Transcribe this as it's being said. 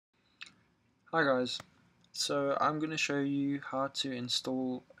Hi guys, so I'm going to show you how to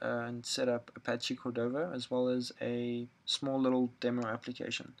install and set up Apache Cordova as well as a small little demo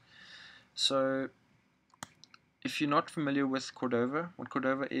application. So if you're not familiar with Cordova, what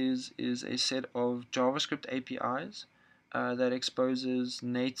Cordova is a set of JavaScript APIs that exposes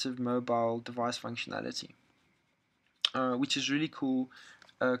native mobile device functionality, which is really cool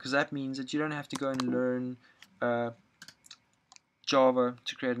because that means that you don't have to go and learn uh, Java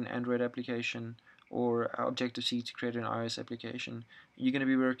to create an Android application or Objective-C to create an iOS application. You're going to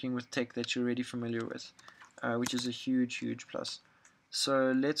be working with tech that you're already familiar with, which is a huge plus.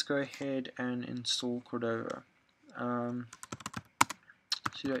 So let's go ahead and install Cordova. Sudo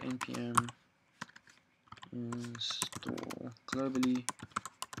npm install globally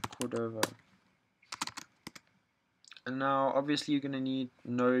Cordova. And now obviously you're going to need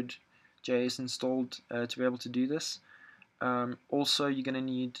Node.js installed to be able to do this. Also, you're going to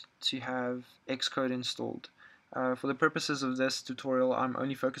need to have Xcode installed. For the purposes of this tutorial, I'm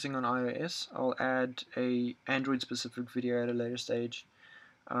only focusing on iOS. I'll add a Android specific video at a later stage.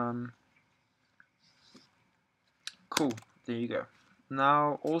 Cool, there you go.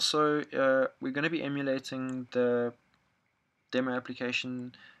 Now also, we're going to be emulating the demo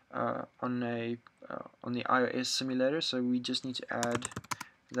application on the iOS simulator, so we just need to add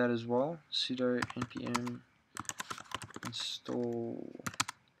that as well. Sudo npm install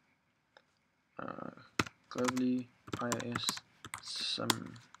globally iOS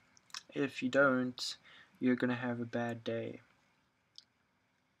sim. If you don't, you're gonna have a bad day.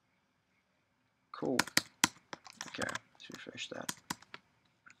 Cool. Okay, let's refresh that.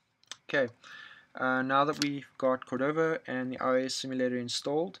 Okay, now that we've got Cordova and the iOS simulator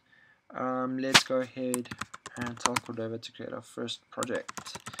installed, let's go ahead and tell Cordova to create our first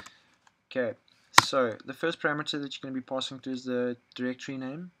project. Okay, so the first parameter that you're going to be passing through is the directory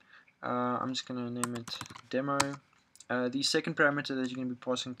name. I'm just going to name it demo. The second parameter that you're going to be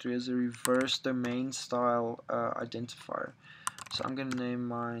passing through is a reverse domain style identifier. So I'm going to name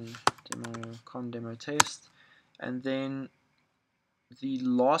mine demo test, and then the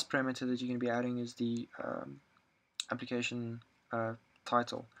last parameter that you're going to be adding is the application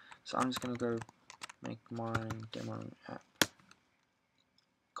title. So I'm just going to go make mine demo app.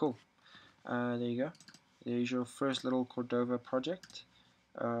 Cool. There you go. There's your first little Cordova project.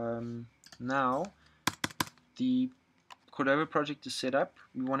 Now the Cordova project is set up.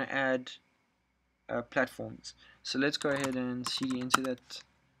 We want to add platforms. So let's go ahead and cd into that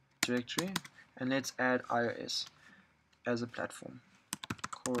directory and let's add iOS as a platform.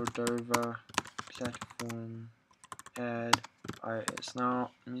 Cordova platform add iOS.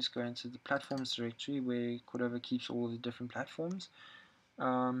 Now let me just go into the platforms directory where Cordova keeps all the different platforms.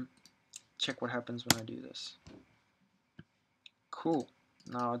 Check what happens when I do this. Cool.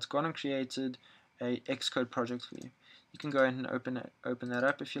 Now it's gone and created a Xcode project for you. You can go ahead and open that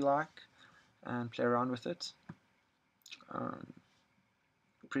up if you like and play around with it.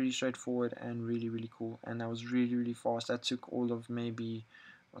 Pretty straightforward and really cool, and that was really fast. That took all of maybe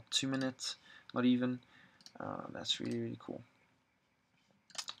 2 minutes, not even. That's really cool.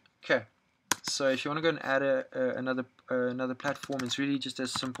 Okay, so if you want to go and add another platform, it's really just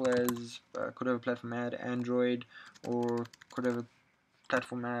as simple as Cordova platform add Android or Cordova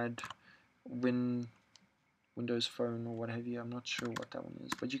platform add Windows Phone or what have you. I'm not sure what that one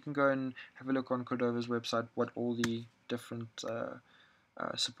is, but you can go and have a look on Cordova's website what all the different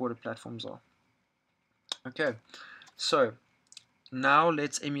supported platforms are. Okay, so now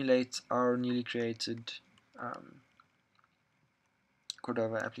let's emulate our newly created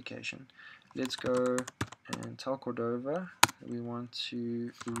Cordova application. Let's go and tell Cordova that we want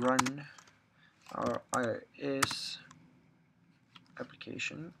to run our iOS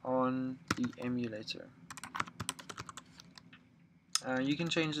application on the emulator. You can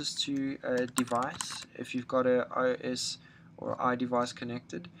change this to a device if you've got a iOS or iDevice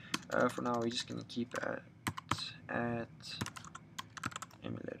connected. For now, we're just going to keep at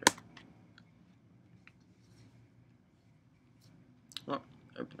emulator. Well,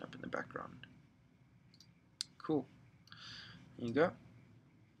 open up in the background. Cool. There you go.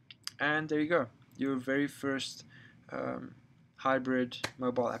 And there you go. Your very first hybrid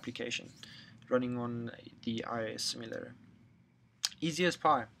mobile application running on the iOS simulator. Easy as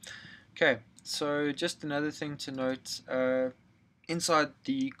pie. Okay, so just another thing to note, inside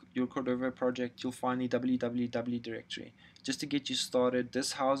your Cordova project you'll find the www directory. Just to get you started,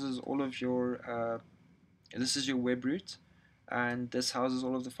 this houses all of your, this is your web root, and this houses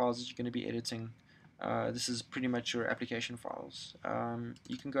all of the files that you're going to be editing. This is pretty much your application files.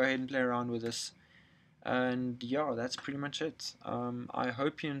 You can go ahead and play around with this, and yeah, that's pretty much it. I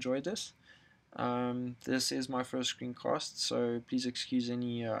hope you enjoyed this. This is my first screencast, so please excuse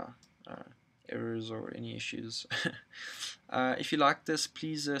any errors or any issues. If you like this,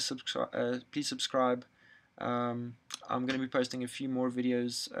 please subscribe. I'm going to be posting a few more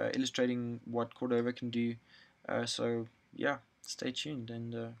videos illustrating what Cordova can do. So yeah, stay tuned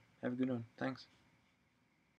and have a good one. Thanks.